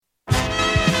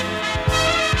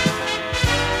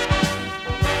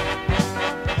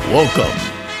Welcome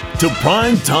to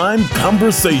Primetime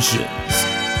Conversations.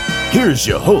 Here's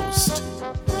your host,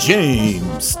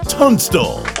 James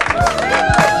Tunstall.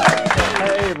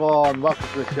 Hey everyone, welcome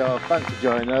to the show. Thanks for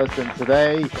joining us. And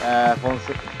today,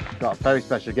 I've got a very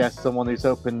special guest, someone who's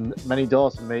opened many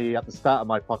doors for me at the start of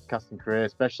my podcasting career,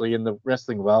 especially in the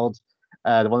wrestling world.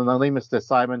 The one and only Mr.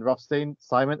 Simon Rothstein.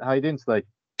 Simon, how are you doing today?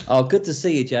 Oh, good to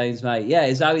see you, James, mate. Yeah,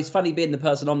 it's funny being the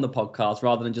person on the podcast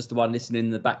rather than just the one listening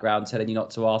in the background telling you not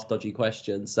to ask dodgy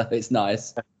questions. So it's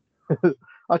nice.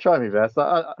 I try my best.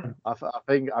 I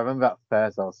think I remember at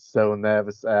first I was so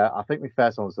nervous. I think my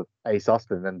first one was with Ace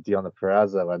Austin and then Deonna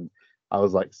Purrazzo, and I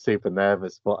was like super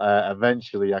nervous. But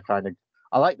eventually,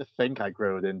 I like to think I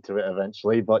grew into it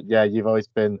eventually. But yeah, you've always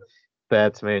been there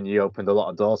to me, and you opened a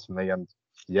lot of doors for me, and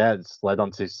yeah, it's led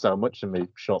on to so much in my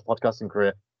short podcasting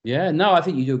career. Yeah, no, I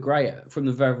think you do great from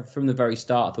the very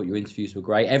start. I thought your interviews were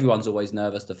great. Everyone's always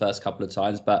nervous the first couple of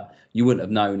times, but you wouldn't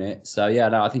have known it. So yeah,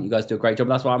 no, I think you guys do a great job.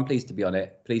 That's why I'm pleased to be on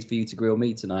it. Pleased for you to grill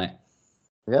me tonight.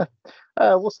 Yeah,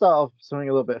 we'll start off with something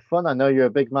a little bit fun. I know you're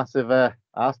a big, massive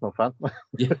Arsenal fan.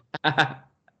 Yeah,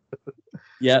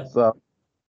 yeah. So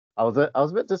I was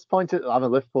a bit disappointed. I'm a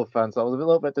Liverpool fan, so I was a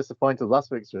little bit disappointed last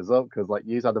week's result because like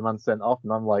you had the man sent off,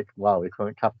 and I'm like, wow, we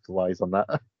couldn't capitalise on that.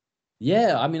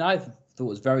 Yeah, I mean, I thought it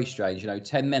was very strange.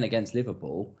 10 men against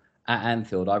Liverpool at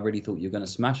Anfield. I really thought you were going to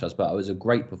smash us, but it was a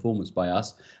great performance by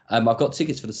us. I've got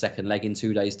tickets for the second leg in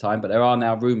 2 days' time, but there are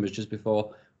now rumours just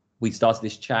before we started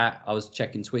this chat. I was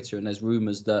checking Twitter, and there's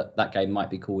rumours that game might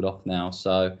be called off now.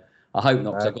 So I hope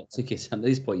not, because I've got tickets. At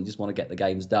this point, you just want to get the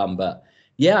games done. But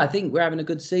yeah, I think we're having a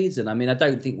good season. I mean, I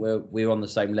don't think we're on the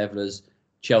same level as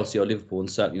Chelsea or Liverpool, and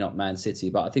certainly not Man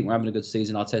City. But I think we're having a good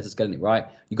season. Arteta's getting it right.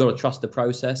 You've got to trust the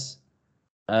process.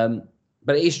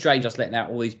 But it is strange us letting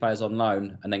out all these players on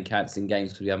loan and then cancelling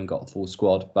games because we haven't got a full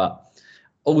squad. But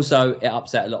also, it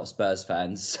upset a lot of Spurs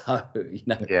fans. So,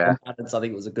 Yeah. I think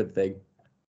it was a good thing.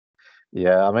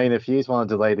 Yeah, I mean, if you just want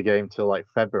to delay the game till like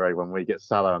February when we get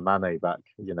Salah and Mane back,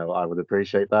 I would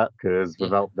appreciate that because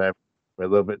without them, we're a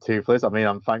little bit toothless. I mean,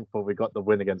 I'm thankful we got the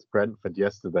win against Brentford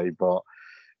yesterday, but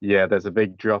yeah, there's a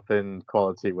big drop in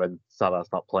quality when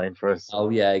Salah's not playing for us. Oh,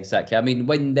 yeah, exactly. I mean,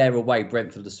 when they're away,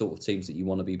 Brentford are the sort of teams that you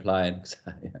want to be playing. So,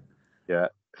 Yeah.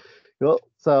 Cool.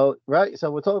 So, right.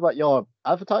 So, we're talking about your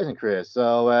advertising career.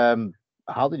 So,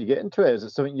 how did you get into it? Is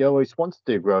it something you always wanted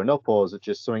to do growing up, or is it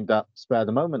just something that spurred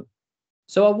the moment?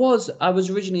 So I was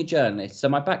originally a journalist. So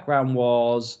my background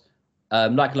was,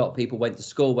 like a lot of people, went to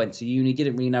school, went to uni,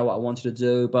 didn't really know what I wanted to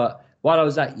do. But while I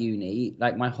was at uni,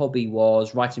 like my hobby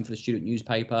was writing for the student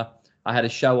newspaper. I had a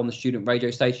show on the student radio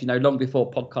station, long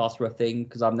before podcasts were a thing,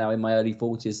 because I'm now in my early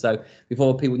 40s. So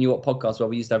before people knew what podcasts were,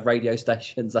 we used to have radio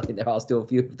stations. I think there are still a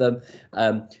few of them.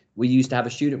 We used to have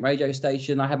a student radio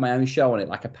station. I had my own show on it,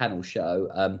 like a panel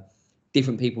show.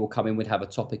 Different people would come in, we'd have a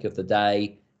topic of the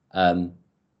day.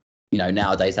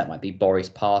 Nowadays that might be Boris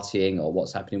partying or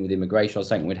what's happening with immigration or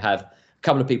something. We'd have a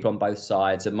couple of people on both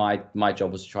sides, and my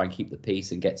job was to try and keep the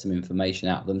peace and get some information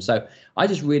out of them. So I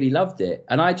just really loved it,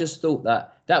 and I just thought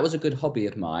that was a good hobby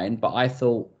of mine. But I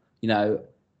thought,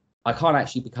 I can't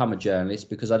actually become a journalist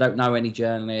because I don't know any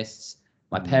journalists.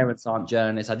 My parents aren't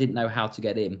journalists. I didn't know how to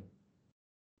get in.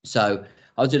 So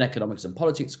I was doing economics and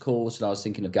politics course, and I was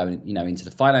thinking of going, into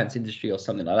the finance industry or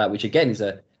something like that, which again is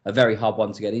a very hard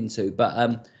one to get into.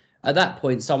 But at that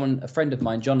point, a friend of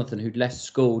mine, Jonathan, who'd left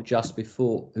school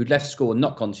and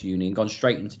not gone to uni and gone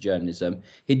straight into journalism,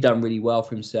 he'd done really well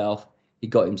for himself. He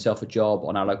got himself a job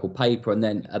on our local paper. And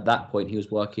then at that point, he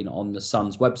was working on the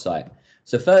Sun's website.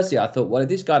 So firstly, I thought, well, if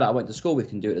this guy that I went to school with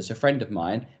can do it as a friend of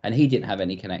mine, and he didn't have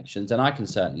any connections, then I can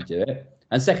certainly do it.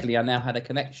 And secondly, I now had a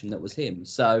connection that was him.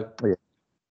 So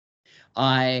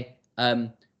I, out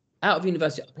of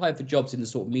university, I applied for jobs in the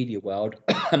sort of media world.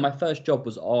 And my first job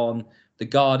was on the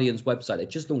Guardian's website. They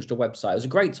just launched a website. It was a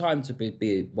great time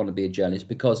to want to be a journalist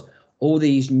because all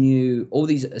these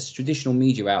traditional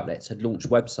media outlets had launched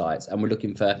websites and were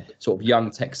looking for sort of young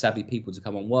tech savvy people to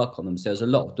come and work on them. So there's a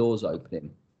lot of doors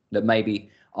opening that maybe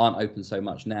aren't open so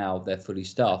much now. They're fully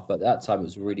staffed, but at that time it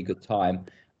was a really good time.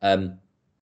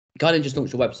 Guardian just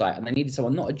launched a website and they needed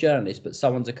someone, not a journalist, but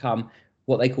someone to come,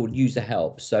 what they called user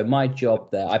help. So my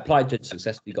job there, I applied to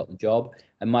successfully got the job,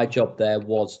 and my job there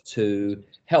was to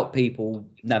help people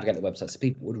navigate the website. So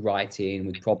people would write in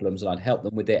with problems and I'd help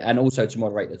them with it, and also to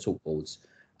moderate the talk boards.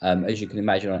 As you can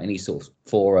imagine, on any sort of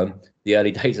forum, the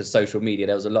early days of social media,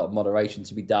 there was a lot of moderation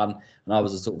to be done, and I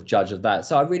was a sort of judge of that.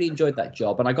 So I really enjoyed that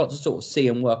job, and I got to sort of see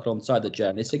and work alongside the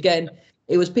journalists. Again,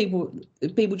 it was people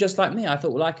just like me. I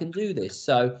thought, well, I can do this.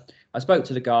 So I spoke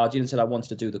to the Guardian and said I wanted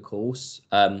to do the course,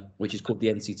 which is called the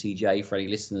NCTJ for any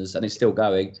listeners, and it's still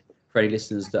going. for any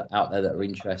listeners that out there that are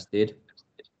interested.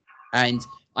 And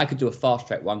I could do a fast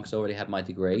track one because I already had my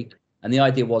degree. And the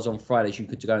idea was on Fridays you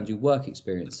could go and do work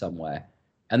experience somewhere.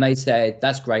 And they said,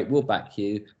 that's great, we'll back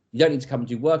you. You don't need to come and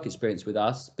do work experience with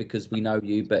us because we know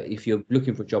you. But if you're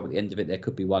looking for a job at the end of it, there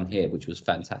could be one here, which was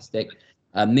fantastic.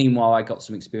 Meanwhile, I got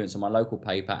some experience on my local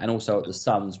paper and also at the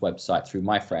Sun's website through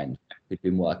my friend who'd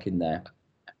been working there.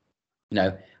 You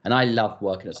know, and I love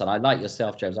working at Sun. I like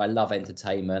yourself, James. I love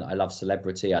entertainment. I love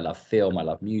celebrity. I love film. I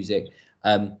love music.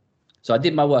 So I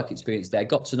did my work experience there,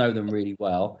 got to know them really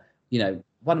well. You know,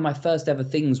 one of my first ever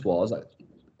things was,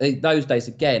 those days,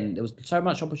 again, there was so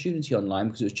much opportunity online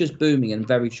because it was just booming and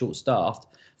very short-staffed.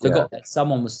 So I got that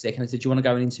someone was sick and I said, do you want to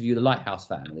go and interview the Lighthouse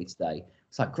family today?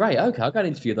 It's like, great, okay, I'll go and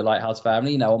interview the Lighthouse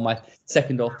family, you know, on my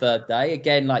second or third day.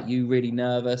 Again, like you, really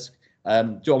nervous. Do I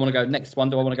want to go next one?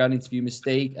 Do I want to go and interview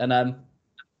Mystique? And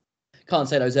can't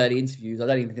say those early interviews, I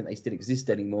don't even think they still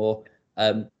exist anymore.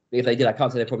 If they did, I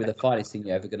can't say they're probably the finest thing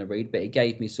you're ever going to read, but it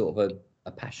gave me sort of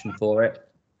a passion for it.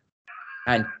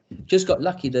 And just got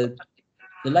lucky. The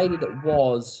lady that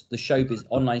was the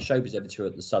online showbiz editor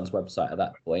at the Sun's website at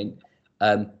that point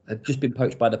had just been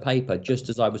poached by the paper just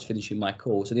as I was finishing my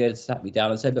course. And the editor sat me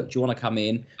down and said, look, do you want to come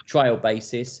in, trial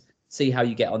basis, see how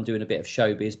you get on doing a bit of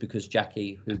showbiz because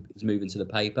Jackie, who is moving to the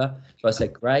paper. So I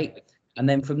said, great. And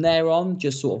then from there on,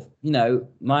 just sort of, you know,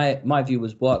 my view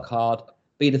was work hard,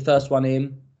 be the first one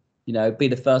in, you know, be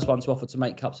the first one to offer to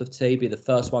make cups of tea, be the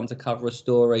first one to cover a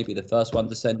story, be the first one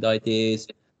to send ideas.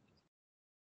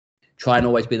 Try and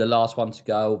always be the last one to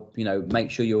go, you know,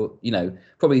 make sure you're, you know,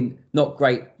 probably not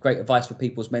great advice for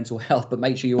people's mental health, but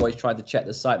make sure you're always trying to check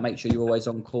the site, make sure you're always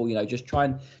on call, you know, just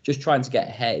trying to get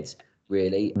ahead,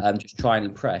 really, just try and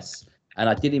impress. And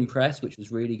I did impress, which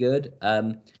was really good.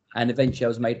 And eventually I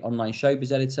was made online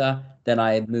showbiz editor. Then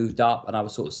I moved up and I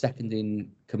was sort of second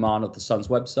in command of the Sun's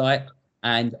website.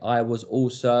 And I was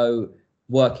also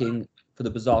working for the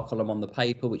Bazaar column on the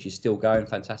paper, which is still going.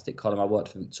 Fantastic column. I worked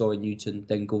for Victoria Newton,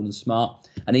 then Gordon Smart,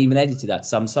 and even edited that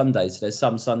some Sundays. So there's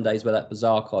some Sundays where that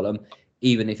Bazaar column,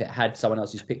 even if it had someone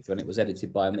else's picture on it, was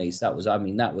edited by me. So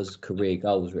that was career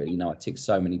goals, really. You know, I ticked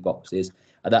so many boxes.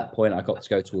 At that point, I got to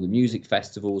go to all the music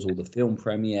festivals, all the film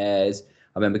premieres.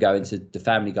 I remember going to the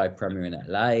Family Guy premiere in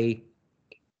LA.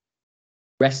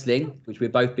 Wrestling, which we're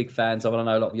both big fans of, and I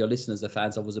know a lot of your listeners are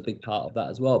fans of, was a big part of that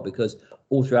as well, because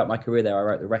all throughout my career there, I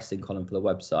wrote the wrestling column for the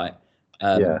website,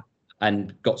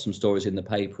 and got some stories in the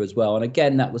paper as well. And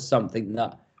again, that was something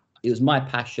that it was my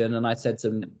passion. And I said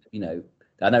to them, you know,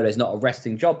 I know there's not a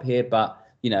wrestling job here, but,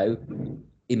 you know,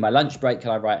 in my lunch break, can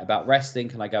I write about wrestling?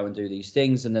 Can I go and do these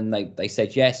things? And then they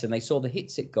said yes, and they saw the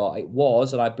hits it got. It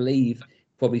was, and I believe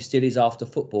probably still is after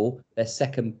football, their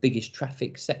second biggest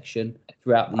traffic section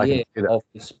throughout the year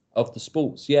of the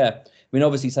sports. Yeah. I mean,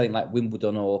 obviously something like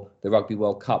Wimbledon or the Rugby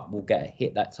World Cup will get a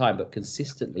hit that time, but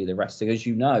consistently the wrestling, as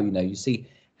you know, you see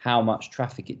how much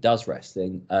traffic it does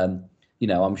wrestling. You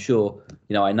know, I'm sure,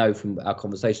 you know, I know from our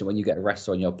conversation, when you get a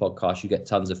wrestler on your podcast, you get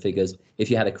tons of figures. If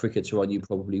you had a cricketer on, you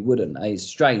probably wouldn't. And it's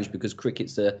strange because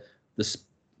cricket's the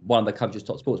one of the country's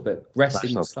top sports, but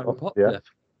wrestling was so popular. Yeah.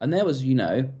 And there was, you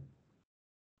know,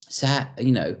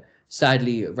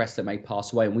 sadly, a wrestler may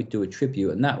pass away and we'd do a tribute,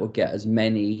 and that would get as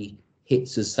many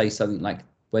hits as, say, something like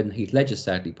when Heath Ledger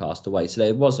sadly passed away. So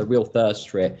there was a real thirst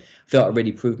for it. I felt I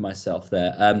really proved myself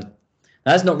there.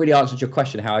 That's not really answered your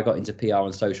question, how I got into PR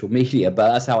and social media,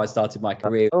 but that's how I started my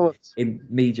career in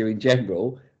media in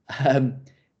general. And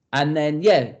then,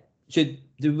 yeah, should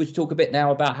we talk a bit now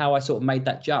about how I sort of made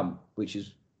that jump, which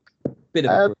is a bit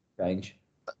of a career change?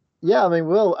 Yeah, I mean,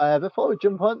 Will, before we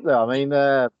jump on there, I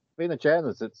mean, being a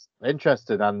journalist, it's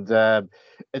interesting, and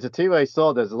it's a two-way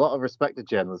sword. There's a lot of respected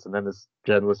journalists, and then there's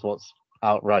journalists what's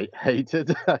outright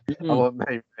hated. I won't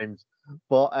name names,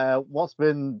 but what's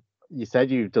been, you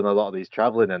said you've done a lot of these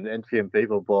traveling and interviewing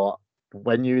people, but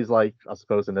when you was like, I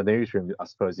suppose in the newsroom, I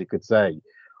suppose you could say,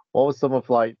 what was some of,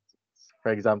 like,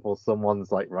 for example,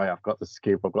 someone's like, right, I've got the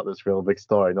scoop, I've got this real big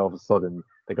story, and all of a sudden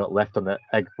they got left on the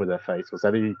egg with their face. Was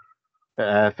any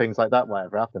things like that might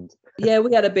have happened? Yeah,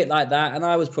 we had a bit like that, and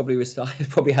I probably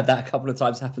had that a couple of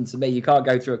times happen to me. You can't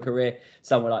go through a career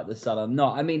somewhere like the Sun or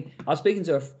not. I mean, I was speaking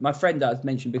to my friend that I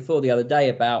mentioned before the other day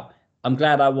about, I'm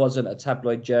glad I wasn't a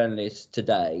tabloid journalist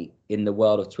today in the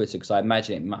world of Twitter, because I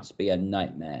imagine it must be a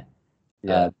nightmare.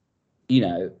 Yeah. You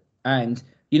know, and,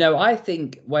 you know, I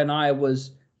think when I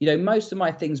was, you know, most of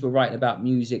my things were writing about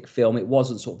music, film. It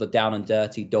wasn't sort of the down and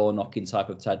dirty, door knocking type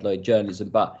of tabloid journalism.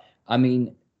 But I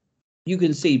mean, you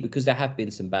can see, because there have been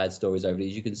some bad stories over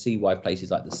these, you can see why places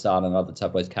like the Sun and other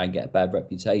tabloids can get a bad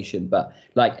reputation. But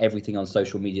like everything on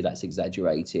social media, that's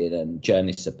exaggerated and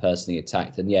journalists are personally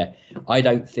attacked. And yeah, I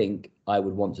don't think I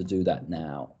would want to do that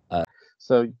now.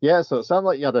 So it sounds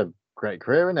like you had a great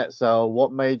career in it. So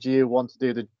what made you want to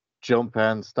do the jump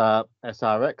and start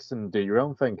SRX and do your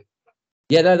own thing?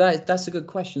 Yeah, no, that's a good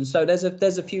question. So there's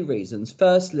a few reasons.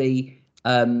 Firstly,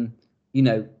 the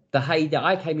heyday.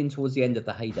 I came in towards the end of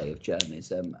the heyday of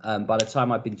journalism. By the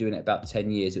time I'd been doing it about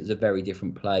 10 years, it was a very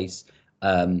different place.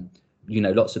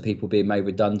 Lots of people being made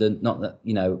redundant. Not that,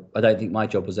 I don't think my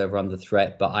job was ever under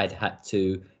threat, but I'd had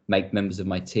to make members of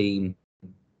my team,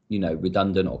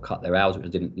 redundant or cut their hours, which I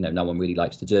didn't, no one really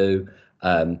likes to do.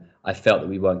 I felt that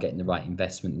we weren't getting the right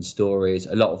investment in stories.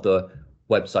 A lot of the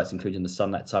websites, including The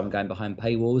Sun, that time were going behind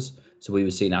paywalls. So we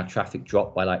were seeing our traffic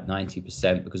drop by like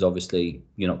 90% because obviously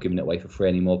you're not giving it away for free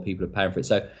anymore. People are paying for it.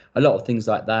 So a lot of things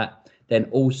like that. Then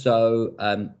also,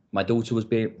 my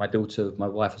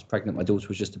wife was pregnant. My daughter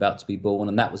was just about to be born.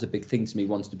 And that was a big thing to me,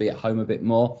 wanted to be at home a bit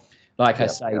more. Like I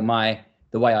say,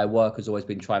 the way I work has always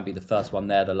been try and be the first one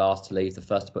there, the last to leave, the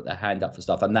first to put their hand up for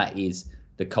stuff. And that is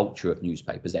the culture of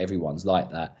newspapers. Everyone's like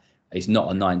that. It's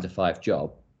not a 9-to-5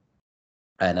 job.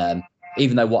 And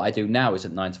even though what I do now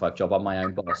isn't 9-to-5 job, I'm my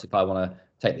own boss. If I want to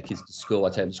take the kids to school, I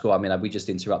take them to school. I mean, we just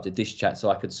interrupted this chat so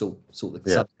I could sort the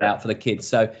stuff out for the kids.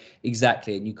 So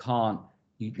exactly, and you can't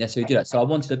necessarily do that. So I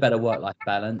wanted a better work-life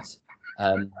balance.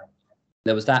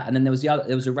 There was that, and then there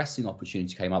was a wrestling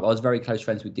opportunity came up. I was very close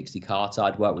friends with Dixie Carter.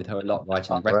 I'd worked with her a lot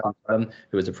writing the wrestling firm,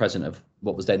 who was the president of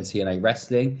what was then TNA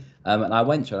Wrestling. And I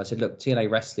went to her and I said, look, TNA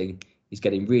Wrestling is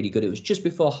getting really good. It was just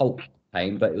before Hulk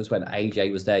came, but it was when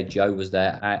AJ was there, Joe was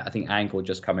there. I think Angle had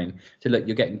just come in. So look,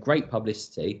 you're getting great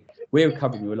publicity. We're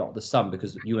covering you a lot of the Sun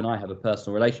because you and I have a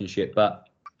personal relationship, but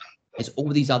there's all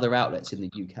these other outlets in the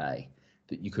UK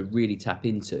that you could really tap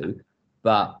into,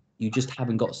 but you just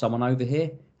haven't got someone over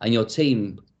here. And your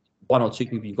team, 1 or 2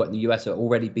 people you've got in the US are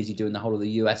already busy doing the whole of the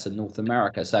US and North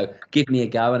America. So give me a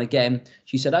go. And again,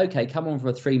 she said, okay, come on for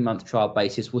a 3-month trial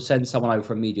basis. We'll send someone over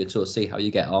for a media tour, see how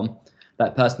you get on.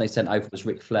 That person they sent over was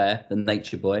Ric Flair, the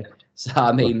Nature Boy. So,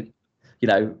 I mean,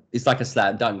 it's like a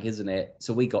slam dunk, isn't it?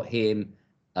 So we got him,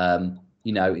 in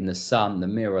the Sun, the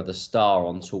Mirror, the Star,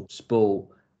 on Talk Sport.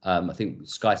 I think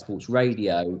Sky Sports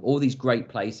Radio, all these great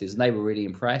places, and they were really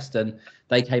impressed. And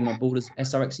they came on board as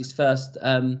SRX's first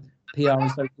PR and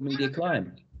social media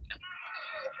client.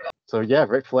 So yeah,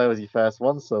 Ric Flair was your first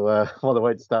one. So what a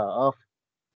way to start off.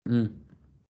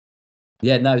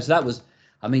 Yeah, no. So that was,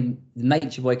 I mean, the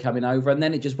Nature Boy coming over, and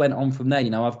then it just went on from there.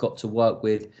 I've got to work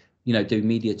with, do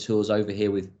media tours over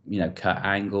here with, Kurt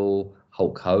Angle,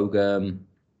 Hulk Hogan,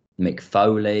 Mick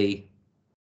Foley,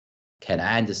 Ken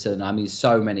Anderson. I mean,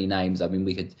 so many names. I mean,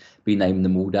 we could be naming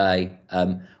them all day.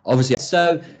 Obviously,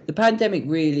 so the pandemic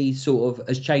really sort of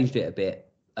has changed it a bit.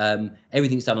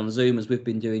 Everything's done on Zoom, as we've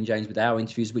been doing, James, with our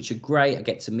interviews, which are great. I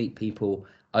get to meet people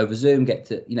over Zoom,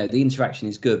 the interaction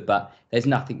is good, but there's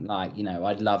nothing like,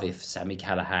 I'd love if Sami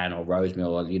Callihan or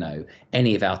Rosemary or,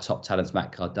 any of our top talents,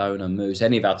 Matt Cardona, Moose,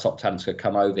 any of our top talents could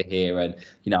come over here and,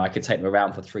 I could take them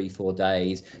around for 3-4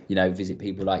 days, visit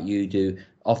people like you do.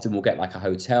 Often we'll get like a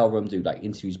hotel room, do like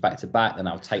interviews back to back, then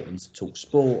I'll take them to Talk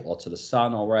Sport or to the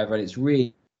Sun or wherever. And it's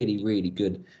really, really, really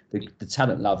good. The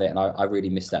talent love it. And I really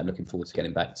miss that. I'm looking forward to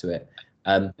getting back to it.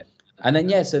 And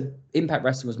then, so Impact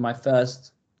Wrestling was my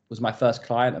first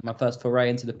client and my first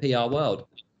foray into the PR world.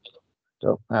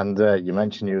 And you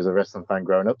mentioned you was a wrestling fan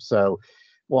growing up. So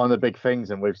one of the big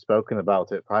things, and we've spoken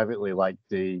about it privately, like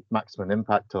the Maximum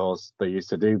Impact tours they used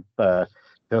to do,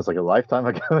 feels like a lifetime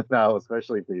ago now,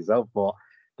 especially for yourself, but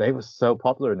they were so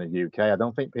popular in the UK. I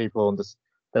don't think people understand.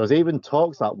 There was even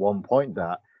talks at one point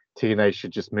that TNA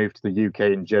should just move to the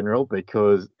UK in general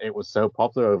because it was so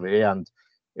popular over here, and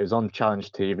it was on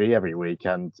Challenge TV every week,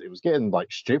 and it was getting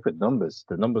like stupid numbers.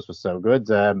 The numbers were so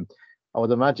good. I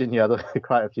would imagine you had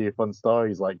quite a few fun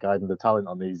stories like guiding the talent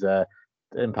on these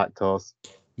Impact tours.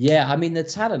 Yeah, I mean, the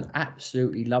talent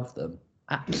absolutely loved them.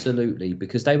 Absolutely,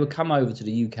 because they would come over to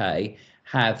the UK,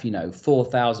 have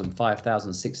 4,000,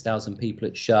 5,000, 6,000 people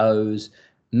at shows,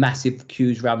 massive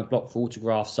queues around the block for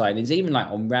autograph signings. Even like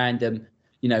on random,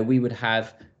 we would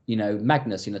have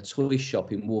Magnus in a toy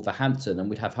shop in Wolverhampton, and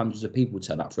we'd have hundreds of people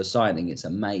turn up for a signing. It's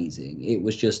amazing. It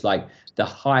was just like the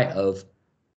height of.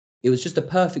 It was just a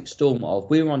perfect storm of.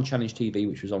 We were on Challenge TV,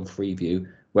 which was on Freeview,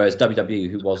 whereas WWE,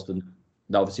 who was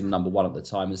obviously the number one at the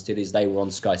time and still is, they were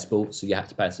on Sky Sports, so you had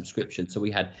to pay a subscription. So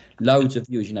we had loads of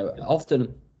viewers.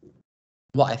 Often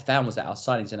what I found was that our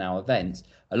signings and our events,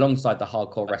 alongside the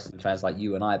hardcore wrestling fans like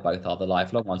you and I both are, the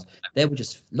lifelong ones, there were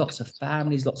just lots of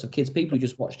families, lots of kids, people who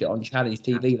just watched it on Challenge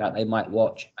TV like they might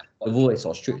watch The Voice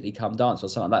or Strictly Come Dance or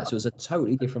something like that. So it was a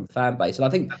totally different fan base. And I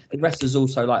think the wrestlers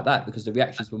also like that because the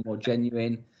reactions were more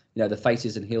genuine. the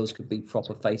faces and heels could be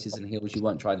proper faces and heels. You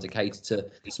weren't trying to cater to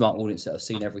smart audience that have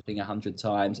seen everything 100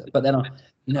 times. But then,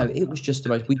 it was just the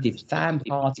most. We did fan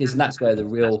parties, and that's where the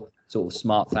real sort of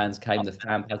smart fans came. The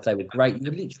fan parties, they were great.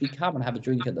 You would literally come and have a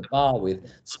drink at the bar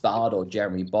with Spud or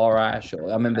Jeremy Borash, or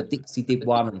I remember Dixie did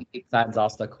one, and fans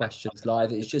asked her questions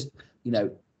live. It's just,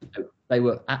 they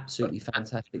were absolutely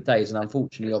fantastic days. And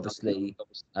unfortunately, obviously,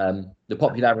 the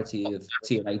popularity of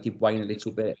TNA did wane a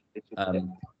little bit.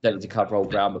 Don't need to cover old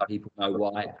ground, but people know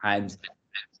why. And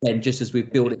then just as we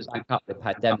build it back up, the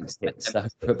pandemic's hit. So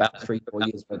for about 3-4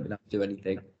 years, we haven't been able to do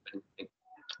anything.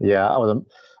 Yeah,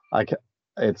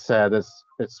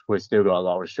 we've still got a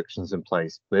lot of restrictions in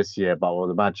place this year, but I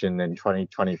would imagine in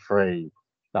 2023,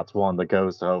 that's one that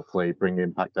goes to hopefully bring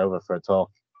Impact over for a tour.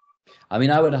 I mean,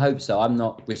 I would hope so. I'm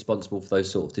not responsible for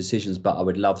those sort of decisions, but I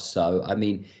would love so. I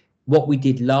mean, what we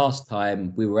did last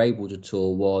time we were able to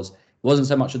tour it wasn't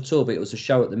so much a tour, but it was a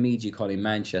show at the MediaCon in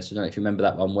Manchester. I don't know if you remember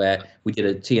that one, where we did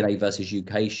a TNA versus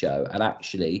UK show, and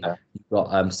actually you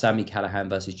got Sami Callihan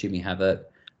versus Jimmy Havoc.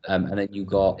 And then you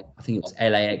got, I think it was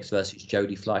LAX versus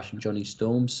Jody Fleisch and Johnny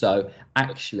Storm. So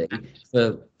actually,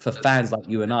 for fans like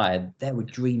you and I, there were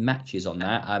dream matches on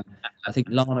that. I think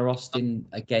Lana Austin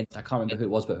against, I can't remember who it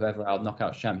was, but whoever our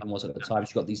Knockouts champion was at the time,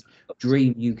 she got these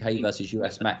dream UK versus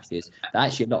US matches that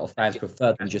actually a lot of fans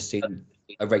prefer than just seeing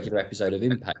a regular episode of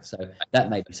Impact. So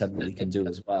that may be something we can do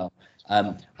as well.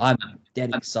 I'm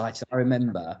dead excited. I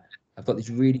remember, I've got this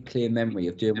really clear memory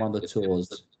of doing one of the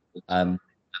tours.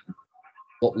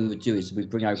 What we would do is we'd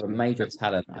bring over a major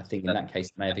talent. I think in that case,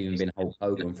 it may have even been Hulk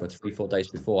Hogan for 3-4 days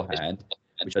beforehand,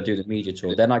 which I do the media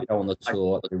tour. Then I go on the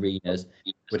tour at the arenas,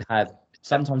 would have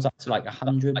sometimes up to like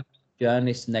 100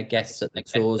 journalists and their guests at the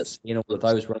tours. All of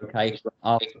those were okay.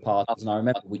 After parties, and I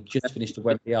remember we just finished the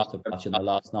Wembley after party on the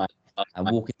last night, and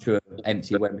walking through an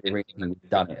empty Wembley arena, we've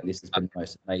done it. And this has been the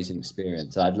most amazing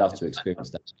experience. I'd love to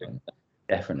experience that again,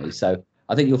 definitely. So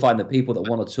I think you'll find that people that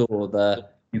want to tour the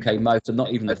UK most, and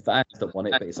not even the fans that want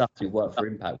it, but it's us who work for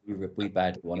Impact. We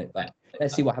badly want it, but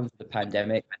let's see what happens with the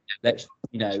pandemic. Let's,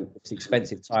 it's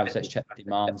expensive times. Let's check the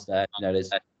demands there. There's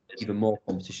even more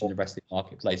competition in the wrestling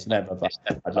marketplace than ever, but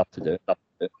I'd love to do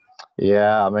it.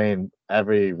 Yeah, I mean,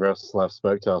 every wrestler I've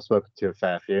spoken to a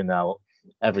fair few now.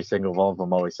 Every single one of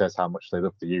them always says how much they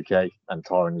love the UK and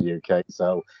touring the UK.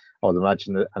 So I would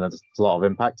imagine that, and there's a lot of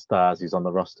Impact stars who's on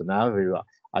the roster now who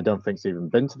I don't think's even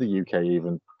been to the UK,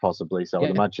 even possibly. So I would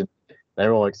imagine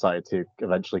they're all excited to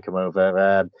eventually come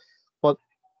over. But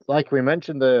like we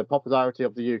mentioned, the popularity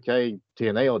of the UK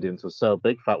TNA audience was so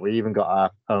big that we even got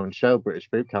our own show, British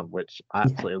Boot Camp, which I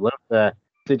absolutely loved.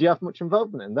 Did you have much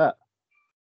involvement in that?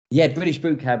 Yeah, British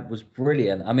Boot Camp was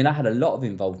brilliant. I mean, I had a lot of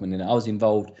involvement in it. I was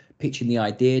involved pitching the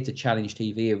idea to Challenge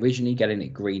TV originally, getting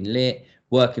it green lit,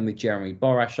 working with Jeremy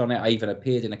Borash on it. I even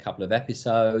appeared in a couple of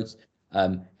episodes.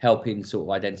 Helping sort of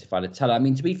identify the talent. I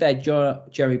mean, to be fair,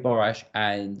 Jeremy Borash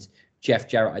and Jeff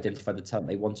Jarrett identified the talent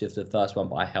they wanted for the first one,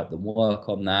 but I helped them work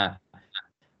on that.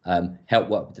 Helped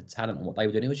work with the talent and what they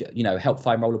were doing. It was, helped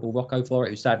find Rollerball Rocco for it,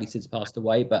 who sadly since passed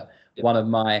away. But one of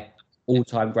my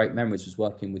all-time great memories was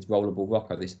working with Rollerball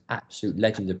Rocco, this absolute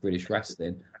legend of British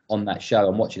wrestling, on that show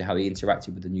and watching how he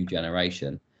interacted with the new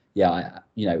generation. Yeah,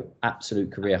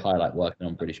 absolute career highlight working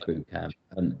on British Boot Camp.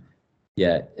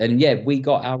 We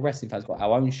got our wrestling fans got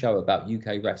our own show about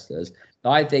UK wrestlers.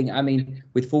 I think,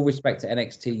 with full respect to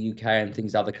NXT UK and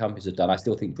things other companies have done, I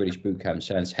still think British Boot Camp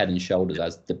stands head and shoulders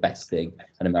as the best thing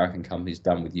an American company's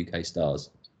done with UK stars.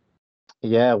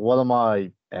 Yeah, one of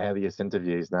my earliest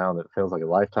interviews now, and it feels like a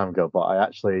lifetime ago, but I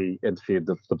actually interviewed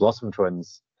the Blossom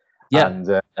Twins. Yeah.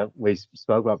 And we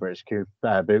spoke about British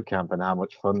Boot Camp and how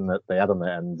much fun that they had on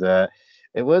it. And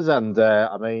it was,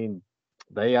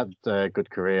 they had a good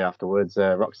career afterwards.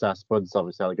 Rockstar Spuds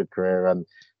obviously had a good career, and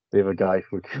the other guy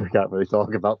we can't really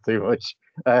talk about too much.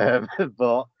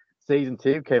 But season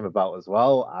 2 came about as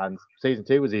well, and season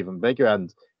 2 was even bigger.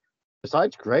 And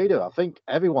besides Grado, I think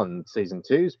everyone in season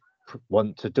 2's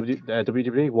went to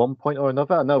WWE one point or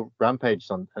another. I know Rampage's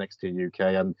on NXT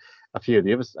UK and a few of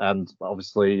the others, and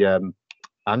obviously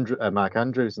Mark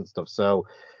Andrews and stuff. So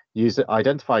you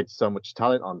identified so much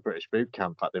talent on British Boot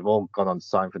Camp that they've all gone on to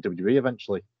sign for WWE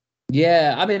eventually.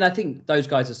 Yeah, I think those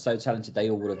guys are so talented they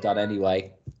all would have done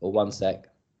anyway. Or one sec.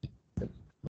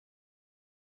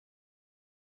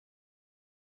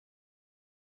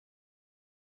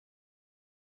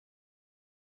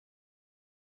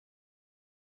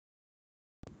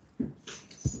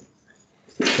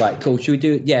 Right, cool. Should we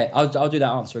do? Yeah, I'll do that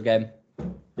answer again.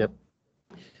 Yep.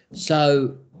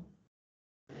 So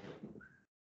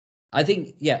I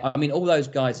think, all those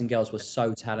guys and girls were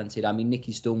so talented.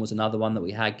 Nikki Storm was another one that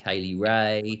we had, Kaylee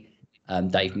Ray.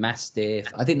 Dave Mastiff.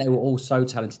 I think they were all so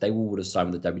talented. They all would have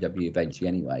signed with the WWE eventually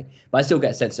anyway. But I still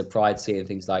get a sense of pride seeing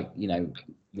things like, you know,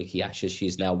 Nikki Asher.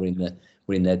 She's now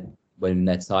winning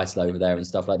their title over there and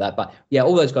stuff like that. But yeah,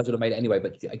 all those guys would have made it anyway.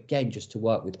 But again, just to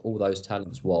work with all those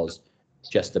talents was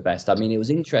just the best. I mean, it was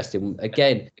interesting.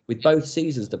 Again, with both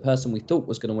seasons, the person we thought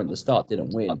was going to win at the start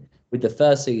didn't win. With the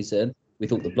first season, we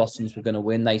thought the Blossoms were going to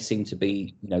win. They seemed to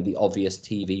be, you know, the obvious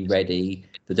TV ready.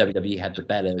 The WWE had the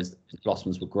Bellas. The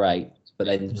Blossoms were great. But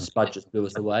then Spud just blew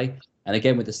us away. And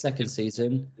again, with the second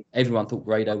season, everyone thought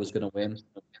Grado was going to win.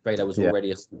 Grado was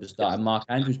already a superstar, and Mark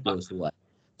Andrews blew us away.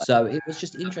 So it was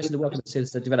just interesting to work on the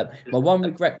series to develop. My one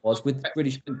regret was with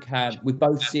British Boot Camp, with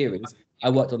both series, I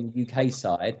worked on the UK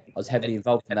side. I was heavily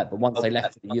involved in that. But once they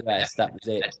left for the US, that was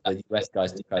it. The US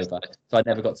guys took over. So I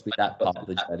never got to be that part of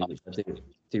the journey, which I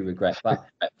do regret. But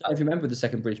I don't know if you remember the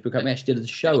second British Boot Camp, we actually did a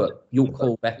show at York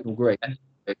Hall, Bethnal Green.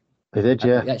 They did,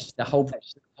 yeah. Actually, the whole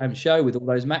show with all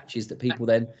those matches that people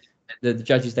then, the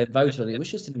judges then voted on. It was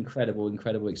just an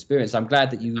incredible experience. I'm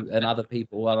glad that you and other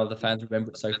people and other fans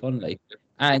remember it so fondly.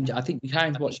 And I think you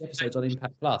can watch episodes on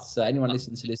Impact Plus. So anyone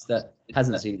listening to this that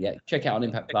hasn't seen it yet, check it out on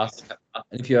Impact Plus.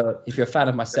 And if you're a fan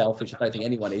of myself, which I don't think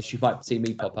anyone is, you might see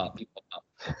me pop up.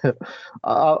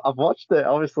 I've watched it.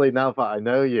 Obviously, now that I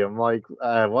know you, I'm like,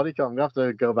 I'm gonna have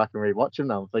to go back and rewatch them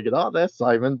now and figure out there's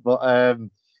Simon. But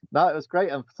no, it was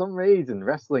great. And for some reason,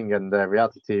 wrestling and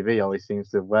reality TV always seems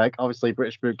to work. Obviously,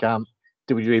 British Boot Camp,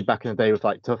 WWE back in the day was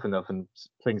like Tough Enough and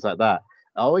things like that.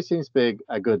 It always seems to be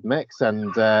a good mix.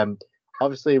 And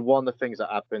obviously, one of the things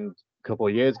that happened a couple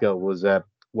of years ago was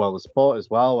World of Sport as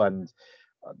well. And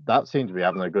that seemed to be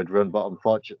having a good run. But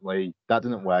unfortunately, that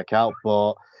didn't work out.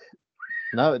 But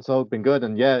no, it's all been good.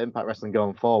 And yeah, Impact Wrestling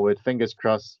going forward. Fingers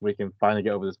crossed we can finally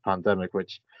get over this pandemic,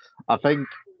 which I think,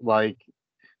 like,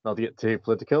 not to get too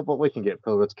political, but we can get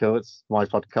political. It's my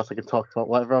podcast. I can talk about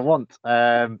whatever I want.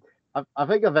 I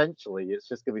think eventually it's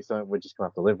just going to be something we're just going to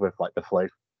have to live with, like the flu.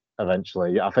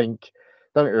 Eventually, I think,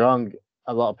 don't get me wrong,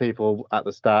 a lot of people at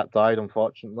the start died,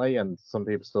 unfortunately, and some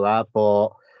people still are, but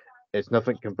it's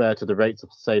nothing compared to the rates of,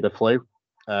 say, the flu.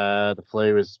 The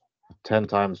flu is 10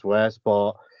 times worse,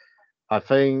 but I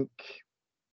think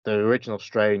the original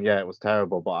strain, yeah, it was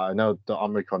terrible, but I know the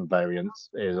Omicron variant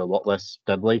is a lot less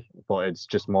deadly, but it's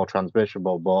just more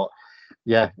transmissible. But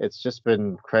yeah, it's just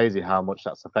been crazy how much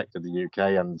that's affected the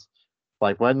UK. And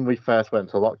like when we first went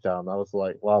to lockdown, I was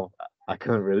like, wow, I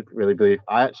couldn't really believe.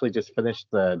 I actually just finished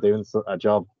doing a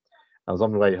job. I was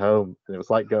on my way home, and it was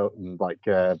like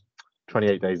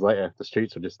 28 days later, the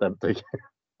streets were just empty.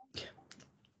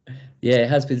 Yeah, it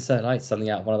has been so nice, something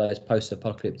out of one of those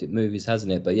post-apocalyptic movies,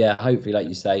 hasn't it? But yeah, hopefully, like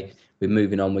you say, we're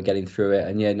moving on, we're getting through it.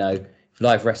 And yeah, no, if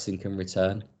live wrestling can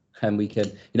return and we can,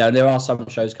 you know, there are some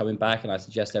shows coming back, and I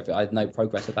suggest I know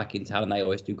Progress are back in town and they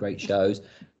always do great shows.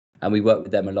 And we worked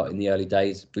with them a lot in the early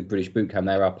days with British Boot Camp.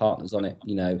 They were our partners on it.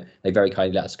 You know, they very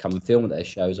kindly let us come and film at their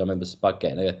shows. I remember Spud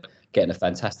getting a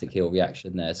fantastic heel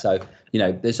reaction there. So, you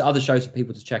know, there's other shows for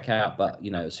people to check out, but,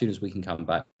 you know, as soon as we can come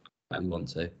back, we want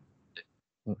to.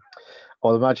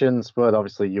 Well, imagine Spud,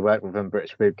 obviously you work with him,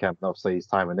 British Boot Camp, and obviously his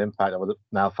time in Impact.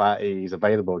 Now that he's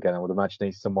available again, I would imagine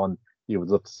he's someone you would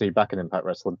love to see back in Impact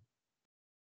Wrestling.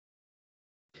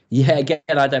 Yeah, again,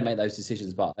 I don't make those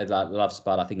decisions, but I love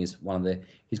Spud. I think he's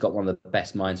got one of the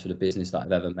best minds for the business that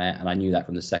I've ever met, and I knew that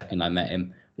from the second I met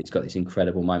him. He's got this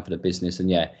incredible mind for the business, and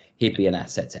yeah, he'd be an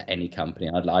asset to any company.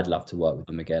 I'd love to work with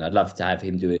him again. I'd love to have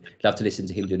him do it. I'd love to listen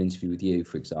to him do an interview with you,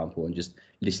 for example, and just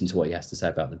listen to what he has to say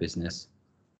about the business.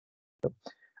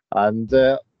 And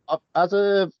as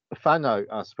a fan,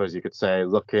 I suppose you could say,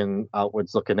 looking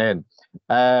outwards, looking in,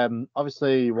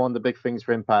 obviously one of the big things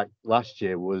for Impact last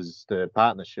year was the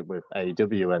partnership with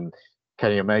AEW and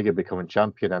Kenny Omega becoming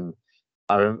champion. And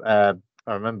I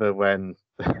remember when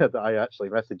I actually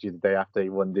messaged you the day after he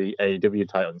won the AEW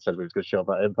title and said we was going to show up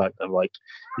at Impact. I'm like,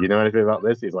 you know anything about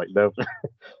this? He's like, no.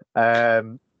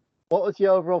 What was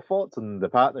your overall thoughts on the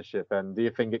partnership, and do you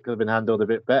think it could have been handled a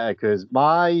bit better? Because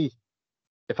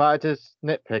if I had to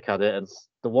nitpick at it, and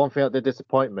the one thing that did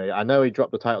disappoint me, I know he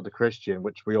dropped the title to Christian,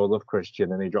 which we all love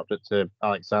Christian, and he dropped it to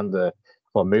Alexander,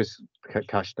 or Moose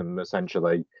cashed him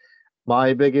essentially.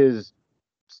 My biggest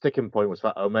sticking point was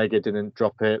that Omega didn't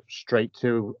drop it straight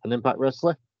to an Impact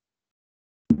wrestler.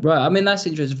 Right, I mean, that's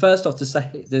interesting. First off,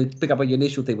 to pick up on your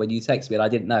initial thing when you text me and I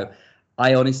didn't know,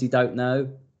 I honestly don't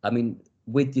know. I mean,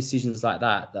 with decisions like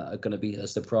that are going to be a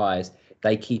surprise,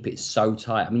 they keep it so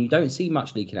tight. I mean, you don't see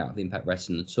much leaking out of Impact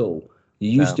Wrestling at all. You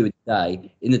used to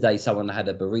in the day someone had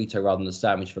a burrito rather than a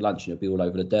sandwich for lunch and it'd be all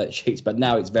over the dirt sheets. But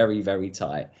now it's very, very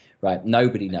tight, right?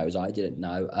 Nobody knows. I didn't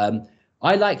know.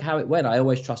 I like how it went. I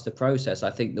always trust the process. I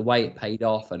think the way it paid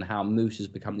off and how Moose has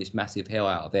become this massive heel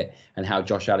out of it, and how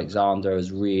Josh Alexander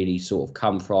has really sort of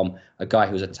come from a guy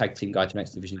who was a tag team guy to an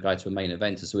X Division guy to a main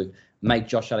eventer. So we've made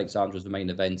Josh Alexander as the main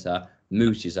eventer.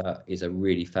 Moose is a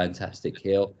really fantastic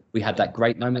heel. We had that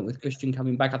great moment with Christian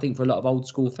coming back. I think for a lot of old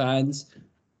school fans,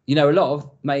 a lot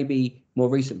of maybe more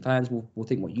recent fans will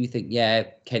think what you think. Yeah,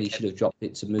 Kenny should have dropped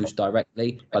it to Moose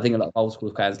directly. But I think a lot of old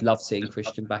school fans love seeing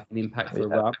Christian back in Impact for a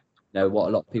run. What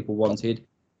a lot of people wanted.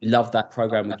 Love that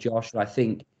program with Josh. And I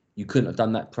think you couldn't have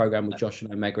done that program with Josh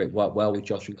and Omega. It worked well with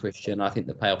Josh and Christian. I think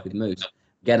the payoff with Moose.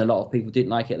 Again, a lot of people didn't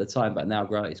like it at the time, but now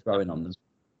it's growing on them.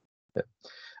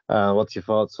 Yeah. What's your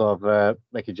thoughts of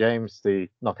Mickie James, the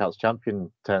Knockouts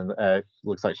champion?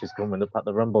 Looks like she's coming up at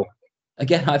the Rumble.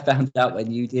 Again, I found out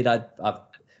when you did. I've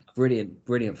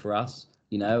brilliant for us.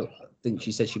 I think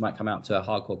she said she might come out to a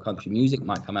hardcore country music,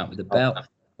 might come out with a belt.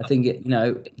 I think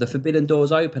the forbidden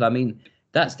door's open. I mean,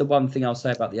 that's the one thing I'll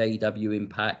say about the AEW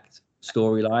Impact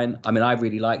storyline. I mean, I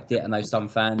really liked it. I know some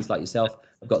fans like yourself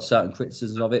have got certain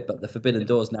criticisms of it, but the forbidden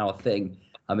door's now a thing.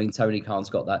 I mean, Tony Khan's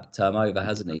got that term over,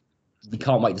 hasn't he? You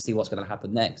can't wait to see what's going to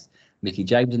happen next. Mickie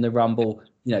James in the Rumble,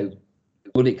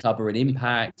 Bullet Club are in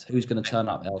Impact. Who's going to turn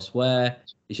up elsewhere?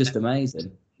 It's just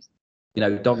amazing.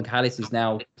 Don Callis is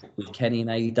now with Kenny in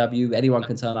AEW. Anyone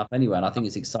can turn up anywhere, and I think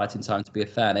it's an exciting time to be a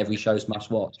fan. Every show's must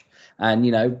watch. And,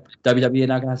 WWE are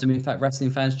now going to have some Impact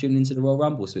Wrestling fans tuning into the Royal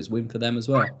Rumble, so it's a win for them as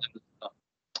well.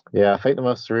 Yeah, I think the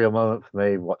most surreal moment for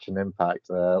me watching Impact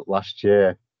last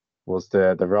year was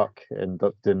the Rock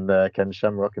inducting Ken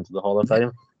Shamrock into the Hall of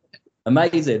Fame.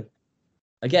 Amazing.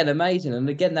 Again, amazing. And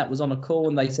again, that was on a call,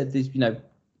 and they said this,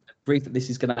 brief that this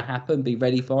is going to happen, be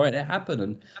ready for it. It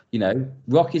happened. And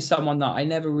Rock is someone that I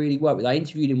never really worked with. I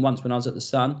interviewed him once when I was at the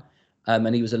Sun,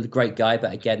 and he was a great guy,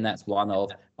 but again, that's I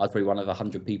was probably one of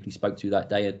 100 people he spoke to that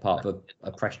day as part of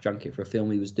a press junket for a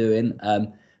film he was doing.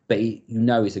 But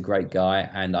he's a great guy,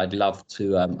 and I'd love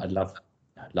to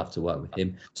work with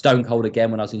him. Stone Cold, again,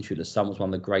 when I was interviewed at the Sun, was one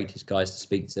of the greatest guys to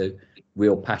speak to.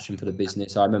 Real passion for the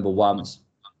business. I remember once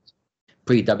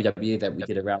pre-WWE event we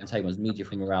did a round table, it was media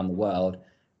from around the world,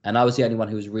 and I was the only one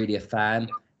who was really a fan.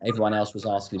 Everyone else was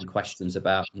asking questions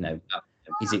about,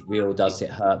 is it real? Does it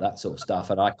hurt? That sort of stuff.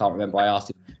 And I can't remember. I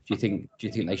asked him, do you think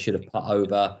they should have put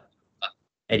over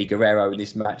Eddie Guerrero in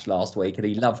this match last week? And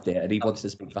he loved it. And he wanted to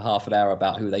speak for half an hour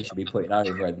about who they should be putting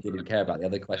over and didn't care about the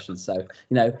other questions. So,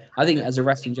 I think as a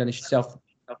wrestling journalist yourself,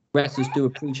 wrestlers do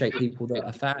appreciate people that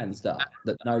are fans that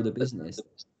know the business.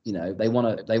 They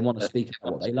want to speak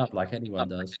about what they love, like anyone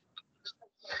does.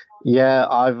 Yeah,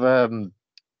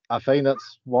 I think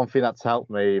that's one thing that's helped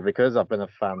me, because I've been a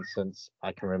fan since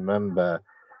I can remember.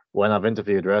 When I've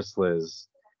interviewed wrestlers,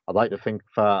 I'd like to think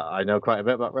that I know quite a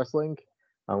bit about wrestling.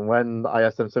 And when I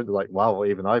ask them something like, wow,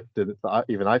 even I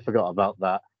forgot about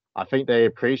that, I think they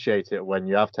appreciate it when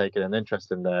you have taken an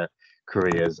interest in their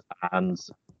careers and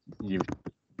you've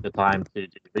the time to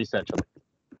do research on it.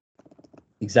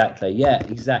 Exactly. Yeah,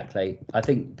 exactly. I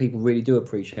think people really do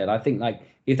appreciate it. I think, like,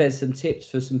 if there's some tips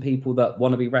for some people that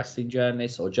want to be wrestling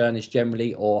journalists or journalists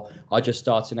generally, or are just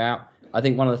starting out, I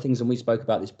think one of the things, and we spoke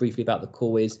about this briefly about the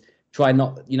call, is try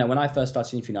not, when I first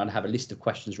started interviewing, I'd have a list of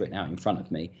questions written out in front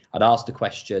of me. I'd ask the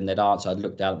question, they'd answer, I'd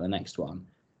look down at the next one.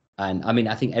 And I mean,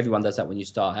 I think everyone does that when you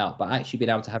start out, but actually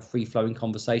being able to have free-flowing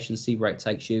conversations, see where it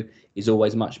takes you, is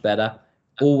always much better.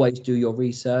 Always do your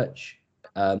research.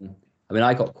 I mean,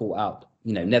 I got caught out,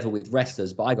 never with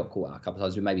wrestlers, but I got caught out a couple of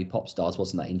times with maybe pop stars,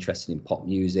 wasn't that interested in pop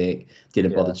music,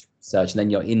 didn't bother to research, and then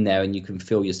you're in there and you can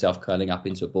feel yourself curling up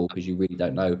into a ball because you really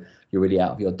don't know, you're really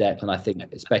out of your depth. And I think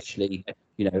especially,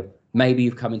 maybe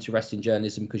you've come into wrestling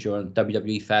journalism because you're a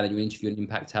WWE fan and you're interviewing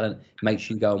Impact talent, make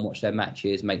sure you go and watch their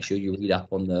matches, make sure you read up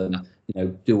on them,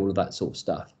 do all of that sort of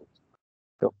stuff.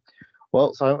 Cool.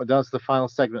 Well, so we're down to the final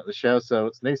segment of the show. So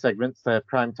it's a new segment,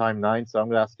 Prime Time 9. So I'm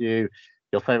going to ask you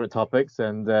your favorite topics,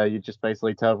 and you just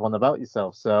basically tell everyone about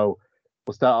yourself. So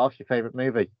we'll start off, your favorite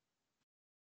movie.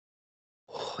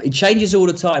 It changes all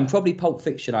the time. Probably Pulp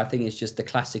Fiction, I think, is just the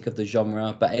classic of the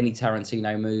genre, but any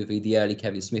Tarantino movie, the early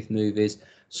Kevin Smith movies.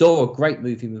 Saw a great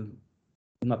movie with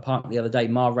my partner the other day,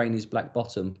 Ma Rainey's Black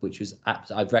Bottom, which was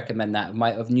I'd recommend that.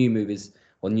 Of new movies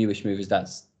or newish movies,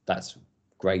 that's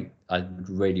great. I'd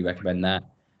really recommend that.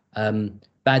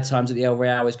 Bad Times at the El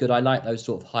Royale is good. I like those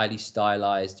sort of highly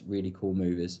stylized, really cool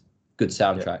movies. Good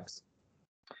soundtracks.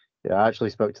 Yeah, I actually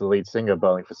spoke to the lead singer of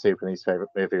Bowling for Soup, and his favorite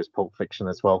movie was Pulp Fiction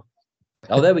as well.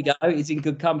 Oh, there we go. He's in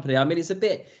good company. I mean, it's a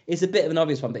bit of an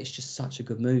obvious one, but it's just such a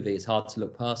good movie. It's hard to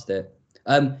look past it.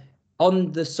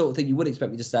 On the sort of thing you would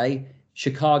expect me to say,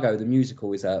 Chicago, the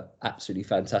musical, is a absolutely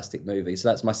fantastic movie. So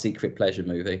that's my secret pleasure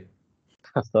movie.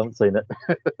 I still haven't seen it.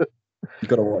 You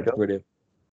got to watch. Brilliant.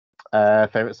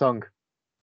 Favorite song?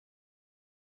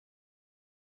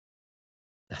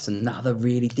 That's another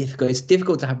really difficult. It's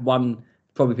difficult to have one.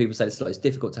 Probably people say it's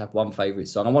difficult to have one favorite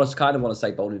song. I kind of want to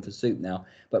say Bowling for Soup now,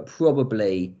 but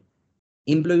probably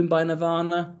In Bloom by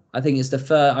Nirvana. I think it's the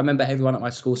first. I remember everyone at my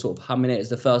school sort of humming it. It's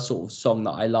the first sort of song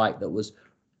that I liked that was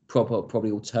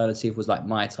probably alternative, was like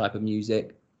my type of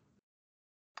music.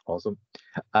 Awesome.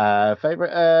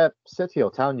 Favorite city or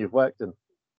town you've worked in?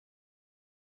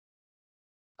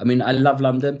 I mean, I love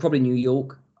London, probably New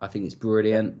York. I think it's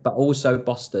brilliant, but also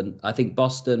Boston. I think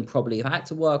Boston probably, if I had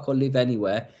to work or live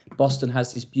anywhere, Boston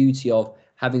has this beauty of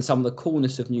having some of the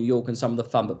coolness of New York and some of the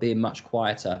fun, but being much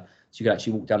quieter. So you can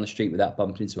actually walk down the street without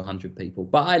bumping into 100 people.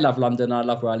 But I love London. I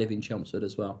love where I live in Chelmsford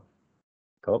as well.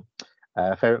 Cool.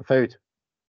 Favorite food?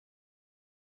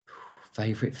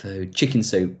 Favorite food? Chicken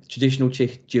soup. Traditional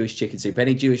Jewish chicken soup.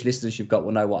 Any Jewish listeners you've got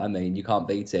will know what I mean. You can't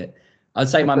beat it. I'd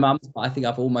say my mum's, but I think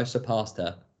I've almost surpassed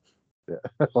her.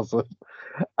 Yeah, awesome.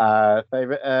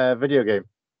 Favorite video game?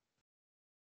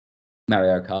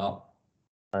 Mario Kart.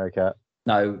 Okay.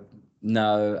 No.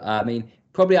 I mean,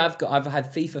 probably I've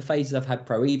had FIFA phases, I've had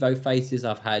Pro Evo phases,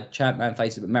 I've had Champman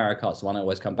phases, but Mario Kart's the one I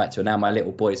always come back to. And now my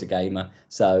little boy's a gamer,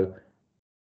 so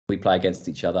we play against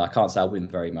each other. I can't say I win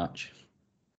very much.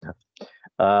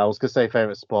 I was going to say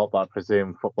favorite sport, but I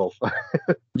presume football.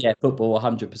 Yeah, football,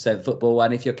 100% football.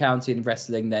 And if you're counting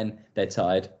wrestling, then they're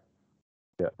tied.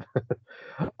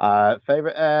 Yeah.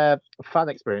 Favorite fan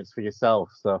experience for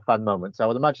yourself? So fan moments. I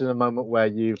would imagine a moment where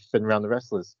you've been around the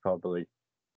wrestlers, probably.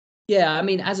 Yeah, I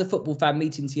mean, as a football fan,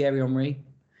 meeting Thierry Henry.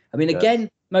 I mean, again,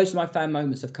 most of my fan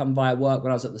moments have come via work.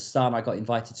 When I was at the Sun, I got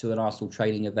invited to an Arsenal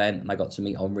training event and I got to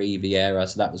meet Henry Vieira,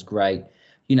 so that was great.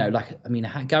 You know, like, I mean,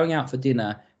 going out for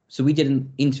dinner. So we did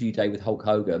an interview day with Hulk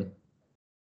Hogan.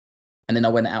 And then I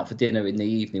went out for dinner in the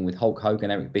evening with Hulk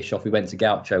Hogan, Eric Bischoff. We went to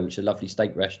Gaucho, which is a lovely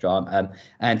steak restaurant.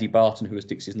 Andy Barton, who was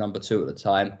Dixie's number 2 at the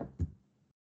time.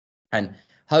 And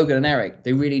Hogan and Eric,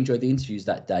 they really enjoyed the interviews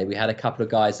that day. We had a couple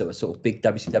of guys that were sort of big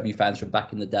WCW fans from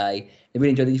back in the day. They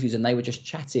really enjoyed the interviews and they were just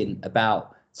chatting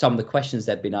about some of the questions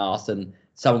they'd been asked and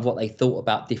some of what they thought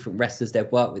about different wrestlers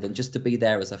they've worked with. And just to be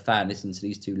there as a fan, listening to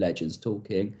these two legends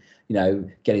talking, you know,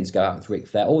 getting to go out with Ric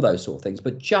Flair, all those sort of things.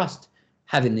 But just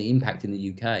having the impact in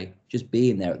the UK, just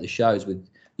being there at the shows with,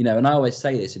 you know, and I always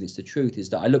say this, and it's the truth, is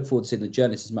that I look forward to seeing the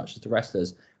journalists as much as the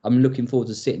wrestlers. I'm looking forward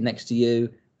to sitting next to you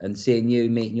and seeing you,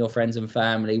 meeting your friends and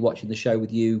family, watching the show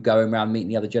with you, going around meeting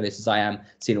the other journalists as I am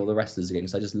seeing all the wrestlers again.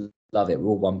 So I just love it. We're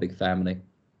all one big family.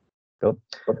 Cool.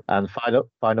 And final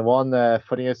one,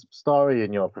 funniest story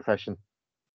in your profession?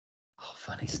 Oh,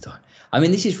 funny story. I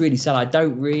mean, this is really sad. I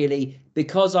don't really,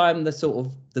 because I'm the sort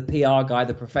of the PR guy,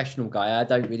 the professional guy, I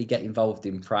don't really get involved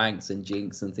in pranks and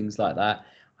jinx and things like that.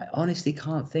 I honestly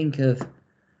can't think of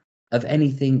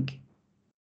anything.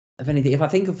 If I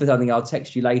think of something, I'll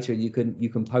text you later and you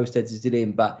can post edit it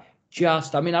in. But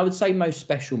just, I mean, I would say most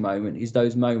special moment is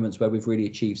those moments where we've really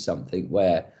achieved something,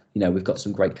 where, you know, we've got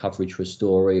some great coverage for a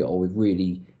story, or we've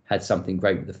really had something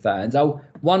great with the fans.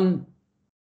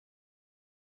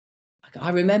 I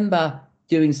remember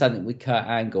doing something with Kurt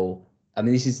Angle. I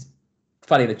mean, this is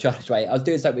funny in a childish way. I was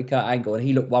doing something with Kurt Angle and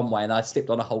he looked one way and I slipped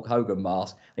on a Hulk Hogan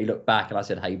mask. And he looked back and I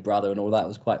said, "Hey, brother," and all that.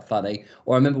 Was quite funny.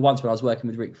 Or I remember once when I was working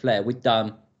with Ric Flair, we'd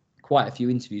done quite a few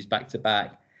interviews back to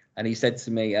back. And he said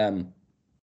to me,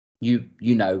 you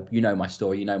know my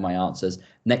story, you know my answers.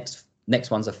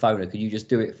 Next one's a phoner. Could you just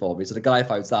do it for me? So the guy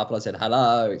phones up and I said,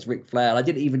 "Hello, it's Ric Flair." And I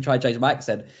didn't even try to change my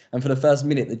accent. And for the first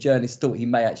minute, the journalist thought he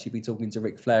may actually be talking to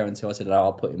Ric Flair until I said, "Oh,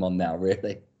 I'll put him on now,"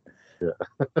 really.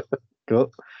 Yeah.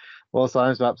 Cool. Well,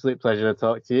 Simon, it's an absolute pleasure to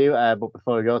talk to you. But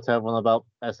before we go, tell everyone about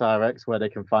SRX, where they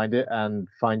can find it and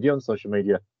find you on social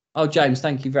media. Oh, James,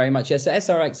 thank you very much. Yes, so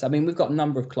SRX, I mean, we've got a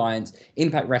number of clients.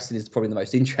 Impact Wrestling is probably the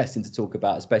most interesting to talk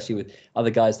about, especially with other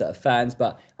guys that are fans.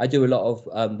 But I do a lot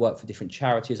of work for different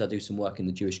charities. I do some work in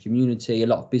the Jewish community, a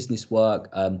lot of business work.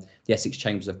 The Essex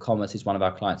Chambers of Commerce is one of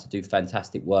our clients that do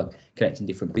fantastic work connecting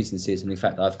different businesses. And in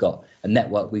fact, I've got a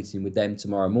network meeting with them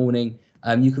tomorrow morning.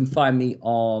 You can find me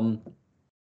on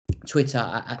Twitter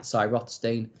at Cy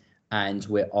Rothstein, and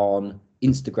we're on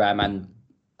Instagram and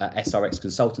SRX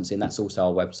Consultancy, and that's also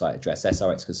our website address,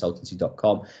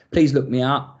 srxconsultancy.com. Please look me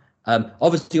up.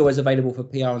 Obviously always available for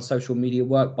PR and social media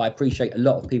work, but I appreciate a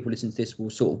lot of people listening to this will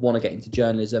sort of want to get into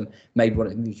journalism, maybe want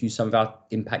to introduce some of our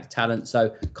Impact talent.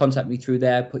 So contact me through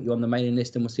there, put you on the mailing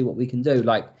list, and we'll see what we can do.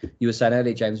 Like you were saying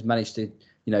earlier, James, managed to,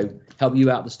 you know, help you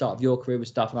out at the start of your career with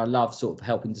stuff, and I love sort of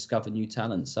helping discover new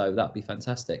talent. So that'd be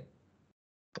fantastic.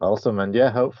 Awesome. And yeah,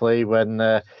 hopefully when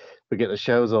we get the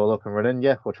shows all up and running,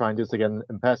 yeah, we'll try and do this again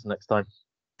in person next time.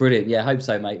 Brilliant. Yeah, hope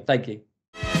so, mate. Thank you.